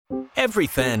Every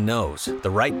fan knows the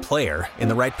right player in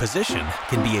the right position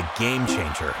can be a game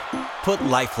changer. Put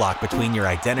LifeLock between your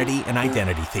identity and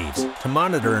identity thieves to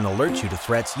monitor and alert you to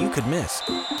threats you could miss.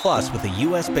 Plus, with a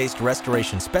U.S.-based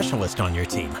restoration specialist on your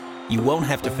team, you won't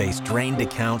have to face drained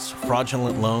accounts,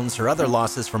 fraudulent loans, or other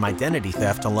losses from identity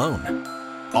theft alone.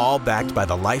 All backed by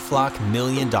the LifeLock $1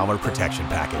 Million Protection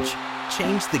Package.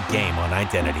 Change the game on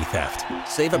identity theft.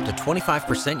 Save up to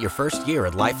 25% your first year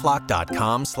at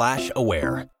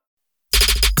LifeLock.com/aware.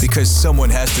 Because someone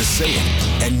has to say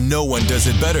it, and no one does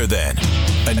it better than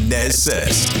ANEZ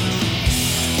SEZ.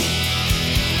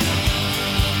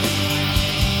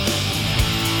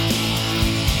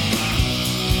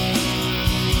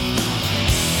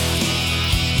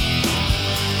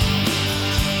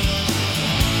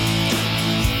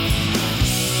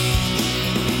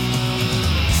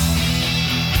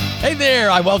 Hey there,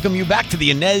 I welcome you back to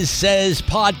the ANEZ SEZ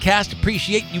podcast.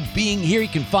 Appreciate you being here. You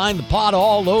can find the pod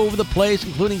all over the place,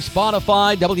 including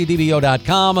Spotify,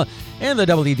 WDBO.com, and the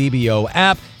WDBO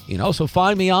app. You can also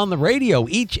find me on the radio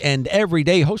each and every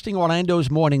day, hosting Orlando's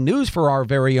morning news for our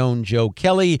very own Joe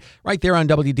Kelly, right there on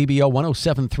WDBO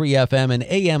 107.3 FM and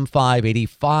AM 580,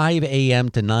 5 a.m.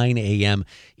 to 9 a.m.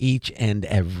 each and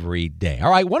every day. All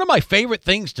right, one of my favorite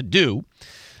things to do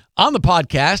on the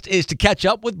podcast is to catch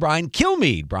up with Brian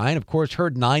Kilmeade. Brian, of course,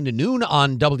 heard 9 to noon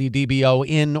on WDBO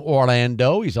in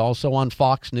Orlando. He's also on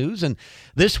Fox News. And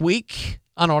this week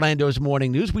on Orlando's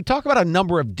Morning News, we talk about a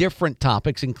number of different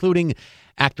topics, including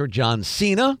actor John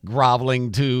Cena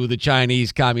groveling to the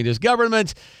Chinese Communist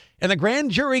government and the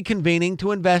grand jury convening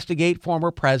to investigate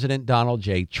former President Donald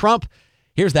J. Trump.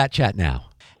 Here's that chat now.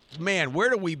 Man, where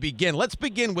do we begin? Let's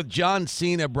begin with John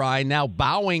Cena, Brian, now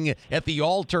bowing at the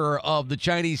altar of the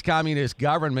Chinese Communist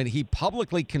government. He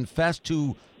publicly confessed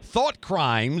to thought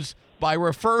crimes by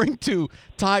referring to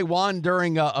Taiwan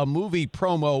during a movie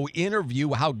promo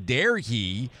interview. How dare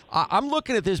he? I'm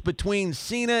looking at this between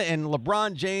Cena and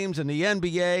LeBron James and the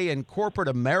NBA and corporate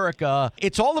America.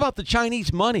 It's all about the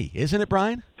Chinese money, isn't it,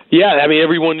 Brian? Yeah, I mean,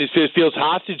 everyone feels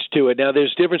hostage to it. Now,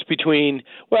 there's a difference between,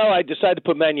 well, I decided to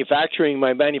put my manufacturing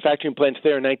plants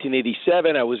there in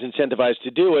 1987. I was incentivized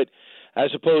to do it,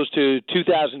 as opposed to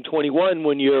 2021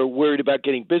 when you're worried about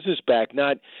getting business back,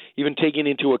 not even taking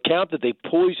into account that they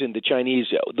poisoned the Chinese.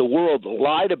 The world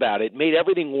lied about it, made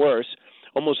everything worse.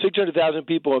 Almost 600,000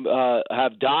 people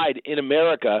have died in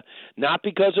America, not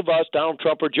because of us, Donald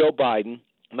Trump or Joe Biden,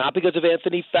 not because of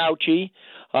Anthony Fauci,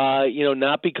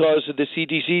 not because of the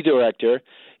CDC director.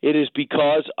 It is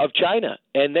because of China.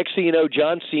 And next thing you know,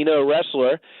 John Cena, a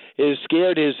wrestler, is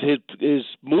scared his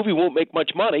movie won't make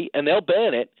much money, and they'll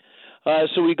ban it.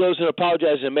 So he goes and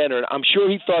apologizes in a manner. And I'm sure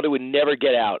he thought it would never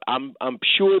get out. I'm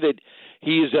sure that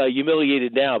he is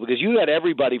humiliated now, because you had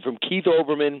everybody from Keith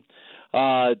Olbermann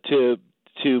to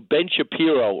Ben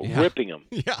Shapiro ripping him.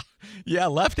 Yeah,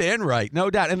 left and right,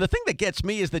 no doubt. And the thing that gets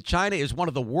me is that China is one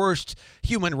of the worst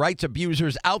human rights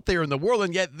abusers out there in the world,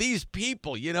 and yet these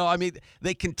people,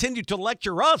 they continue to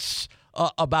lecture us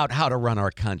about how to run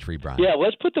our country, Brian. Yeah,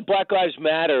 let's put the Black Lives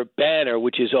Matter banner,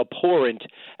 which is abhorrent,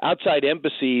 outside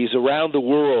embassies around the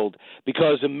world,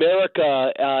 because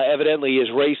America evidently is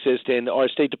racist, and our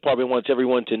State Department wants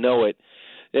everyone to know it.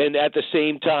 And at the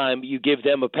same time, you give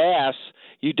them a pass.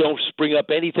 You don't spring up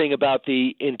anything about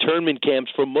the internment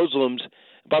camps for Muslims.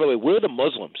 By the way, we're the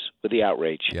Muslims with the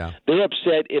outrage. Yeah. They're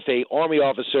upset if a army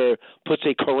officer puts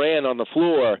a Koran on the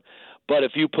floor, but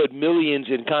if you put millions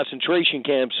in concentration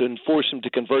camps and force them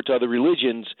to convert to other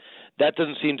religions, that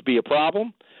doesn't seem to be a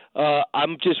problem.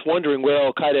 I'm just wondering where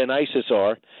Al-Qaeda and ISIS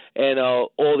are and all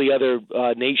the other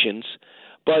nations.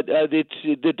 But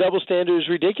the double standard is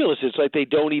ridiculous. It's like they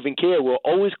don't even care. We're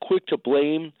always quick to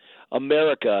blame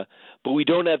America, but we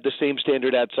don't have the same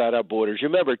standard outside our borders.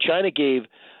 Remember, China gave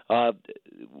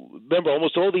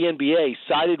almost all the NBA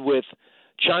sided with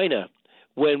China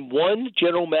when one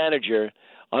general manager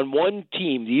on one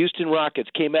team, the Houston Rockets,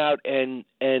 came out and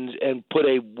put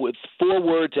with 4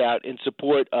 words out in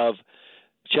support of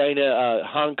China,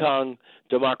 Hong Kong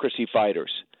democracy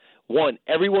fighters. One,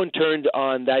 everyone turned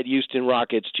on that Houston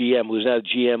Rockets GM, who's now the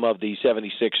GM of the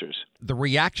 76ers. The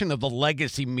reaction of the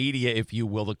legacy media, if you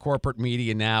will, the corporate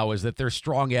media now, is that there's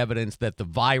strong evidence that the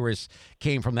virus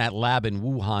came from that lab in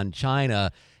Wuhan,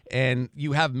 China. And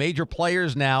you have major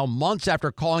players now, months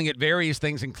after calling it various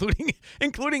things,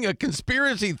 including a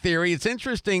conspiracy theory. It's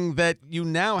interesting that you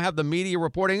now have the media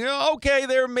reporting, okay,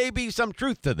 there may be some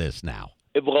truth to this now.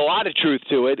 A lot of truth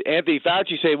to it. Anthony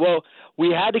Fauci said, well, we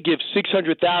had to give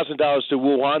 $600,000 to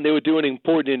Wuhan. They were doing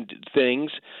important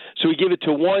things. So we give it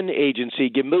to one agency,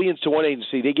 give millions to one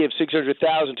agency. They gave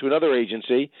 $600,000 to another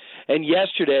agency. And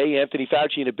yesterday, Anthony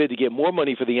Fauci, in a bid to get more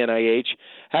money for the NIH,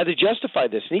 had to justify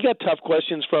this. And he got tough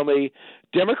questions from a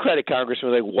Democratic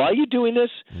congressman, like, why are you doing this?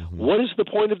 Mm-hmm. What is the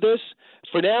point of this?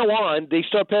 For now on,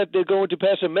 they're going to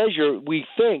pass a measure, we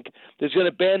think, that's going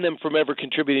to ban them from ever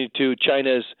contributing to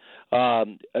China's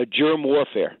germ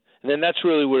warfare. And then that's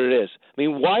really what it is. I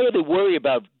mean, why are they worried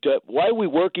about why are we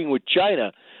working with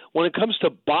China when it comes to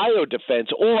biodefense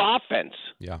or offense?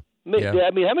 Yeah. I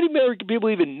mean, how many American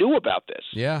people even knew about this?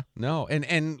 Yeah, no.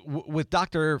 And with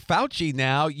Dr. Fauci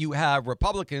now, you have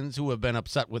Republicans who have been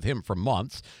upset with him for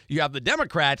months. You have the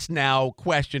Democrats now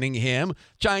questioning him.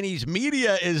 Chinese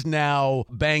media is now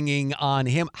banging on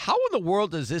him. How in the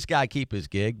world does this guy keep his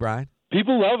gig, Brian?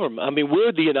 People love him. I mean,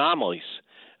 we're the anomalies.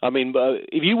 I mean,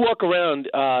 if you walk around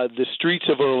the streets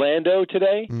of Orlando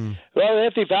today, well,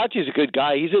 Anthony Fauci is a good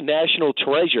guy. He's a national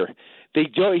treasure.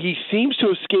 He seems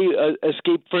to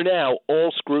escape for now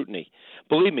all scrutiny.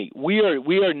 Believe me, we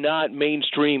are not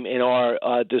mainstream in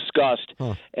our disgust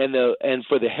and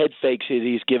for the head fakes that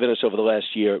he's given us over the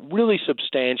last year. Really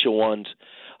substantial ones,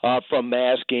 from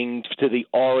masking to the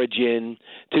origin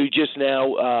to just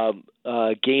now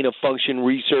gain of function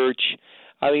research.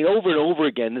 I mean, over and over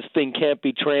again, this thing can't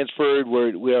be transferred.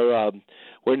 We're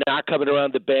not coming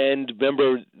around the bend.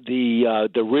 Remember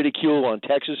the ridicule on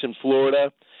Texas and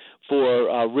Florida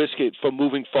for risk it for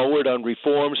moving forward on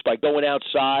reforms by going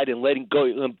outside and letting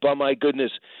go. But my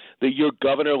goodness, your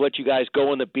governor let you guys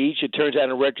go on the beach. It turns out,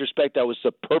 in retrospect, that was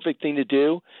the perfect thing to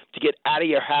do, to get out of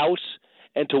your house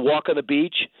and to walk on the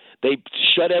beach. They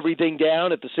shut everything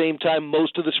down. At the same time,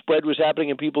 most of the spread was happening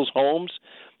in people's homes.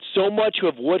 So much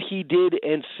of what he did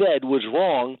and said was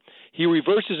wrong. He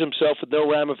reverses himself with no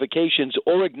ramifications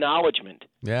or acknowledgement.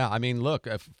 Yeah, I mean, look,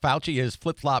 Fauci has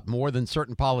flip-flopped more than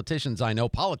certain politicians I know.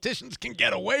 Politicians can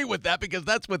get away with that because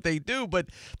that's what they do, but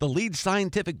the lead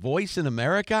scientific voice in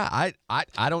America,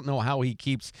 I don't know how he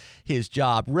keeps his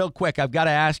job. Real quick, I've got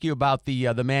to ask you about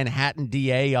the Manhattan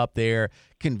DA up there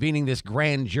convening this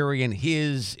grand jury in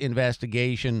his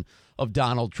investigation of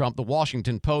Donald Trump. The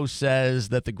Washington Post says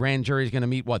that the grand jury is going to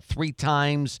meet, 3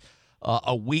 times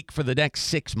a week for the next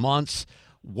 6 months.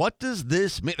 What does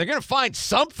this mean? They're going to find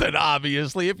something,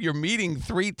 obviously, if you're meeting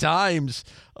 3 times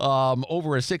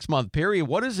over a 6-month period.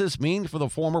 What does this mean for the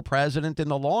former president in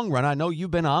the long run? I know you've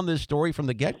been on this story from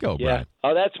the get-go, yeah. Brian.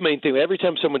 Oh, that's the main thing. Every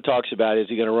time someone talks about is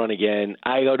he going to run again,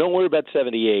 I go, don't worry about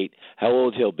 78, how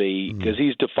old he'll be, because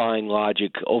he's defying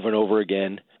logic over and over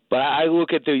again. But I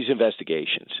look at these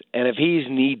investigations, and if he's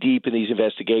knee-deep in these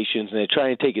investigations and they're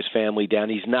trying to take his family down,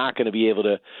 he's not going to be able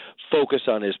to focus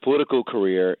on his political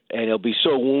career, and he'll be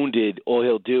so wounded, all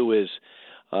he'll do is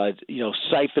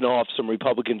siphon off some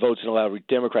Republican votes and allow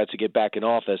Democrats to get back in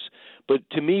office. But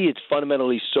to me, it's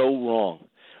fundamentally so wrong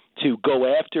to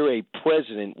go after a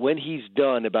president when he's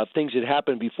done about things that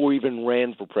happened before he even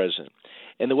ran for president.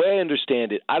 And the way I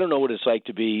understand it, I don't know what it's like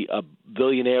to be a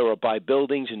billionaire or buy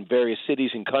buildings in various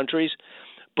cities and countries,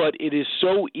 but it is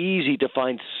so easy to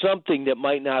find something that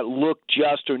might not look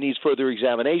just or needs further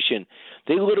examination.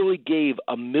 They literally gave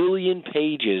 1 million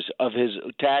pages of his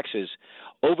taxes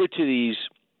over to these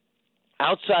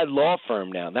outside law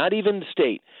firm now, not even the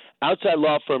state, outside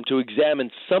law firm to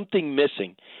examine something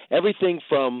missing. Everything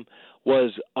from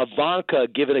was Ivanka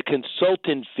given a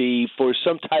consultant fee for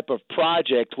some type of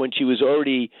project when she was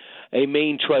already a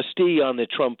main trustee on the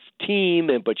Trump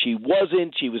team, but she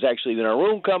wasn't. She was actually in her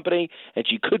own company, and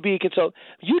she could be a consultant.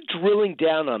 You're drilling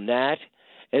down on that.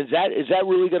 Is that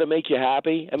really going to make you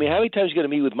happy? I mean, how many times are you going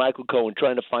to meet with Michael Cohen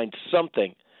trying to find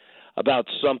something about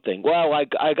something? Well,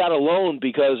 I got a loan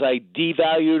because I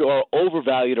devalued or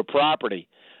overvalued a property.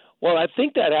 Well, I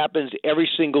think that happens every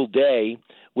single day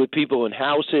with people in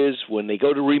houses, when they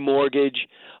go to remortgage,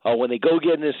 when they go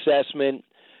get an assessment.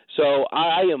 So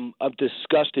I'm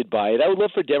disgusted by it. I would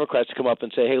love for Democrats to come up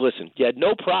and say, hey, listen, you had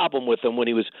no problem with him when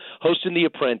he was hosting The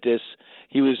Apprentice.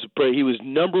 He was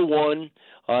number one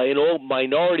in all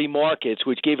minority markets,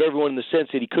 which gave everyone the sense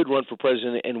that he could run for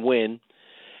president and win.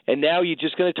 And now you're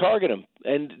just going to target him.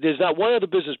 And there's not one other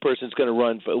business person that's going to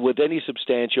run with any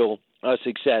substantial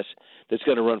success that's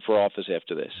going to run for office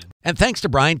after this. And thanks to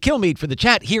Brian Kilmeade for the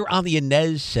chat here on the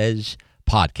ANEZ SEZ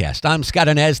podcast. I'm Scott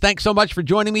ANEZ. Thanks so much for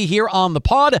joining me here on the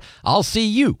pod. I'll see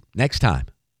you next time.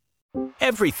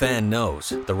 Every fan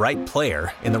knows the right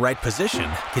player in the right position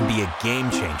can be a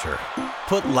game changer.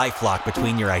 Put LifeLock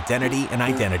between your identity and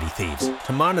identity thieves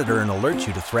to monitor and alert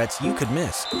you to threats you could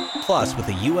miss. Plus, with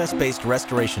a U.S.-based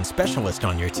restoration specialist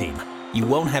on your team, you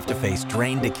won't have to face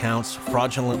drained accounts,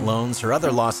 fraudulent loans, or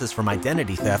other losses from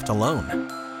identity theft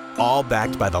alone. All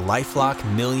backed by the LifeLock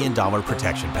 $1 Million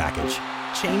Protection Package.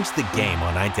 Change the game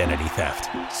on identity theft.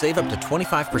 Save up to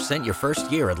 25% your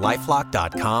first year at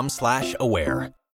LifeLock.com/aware.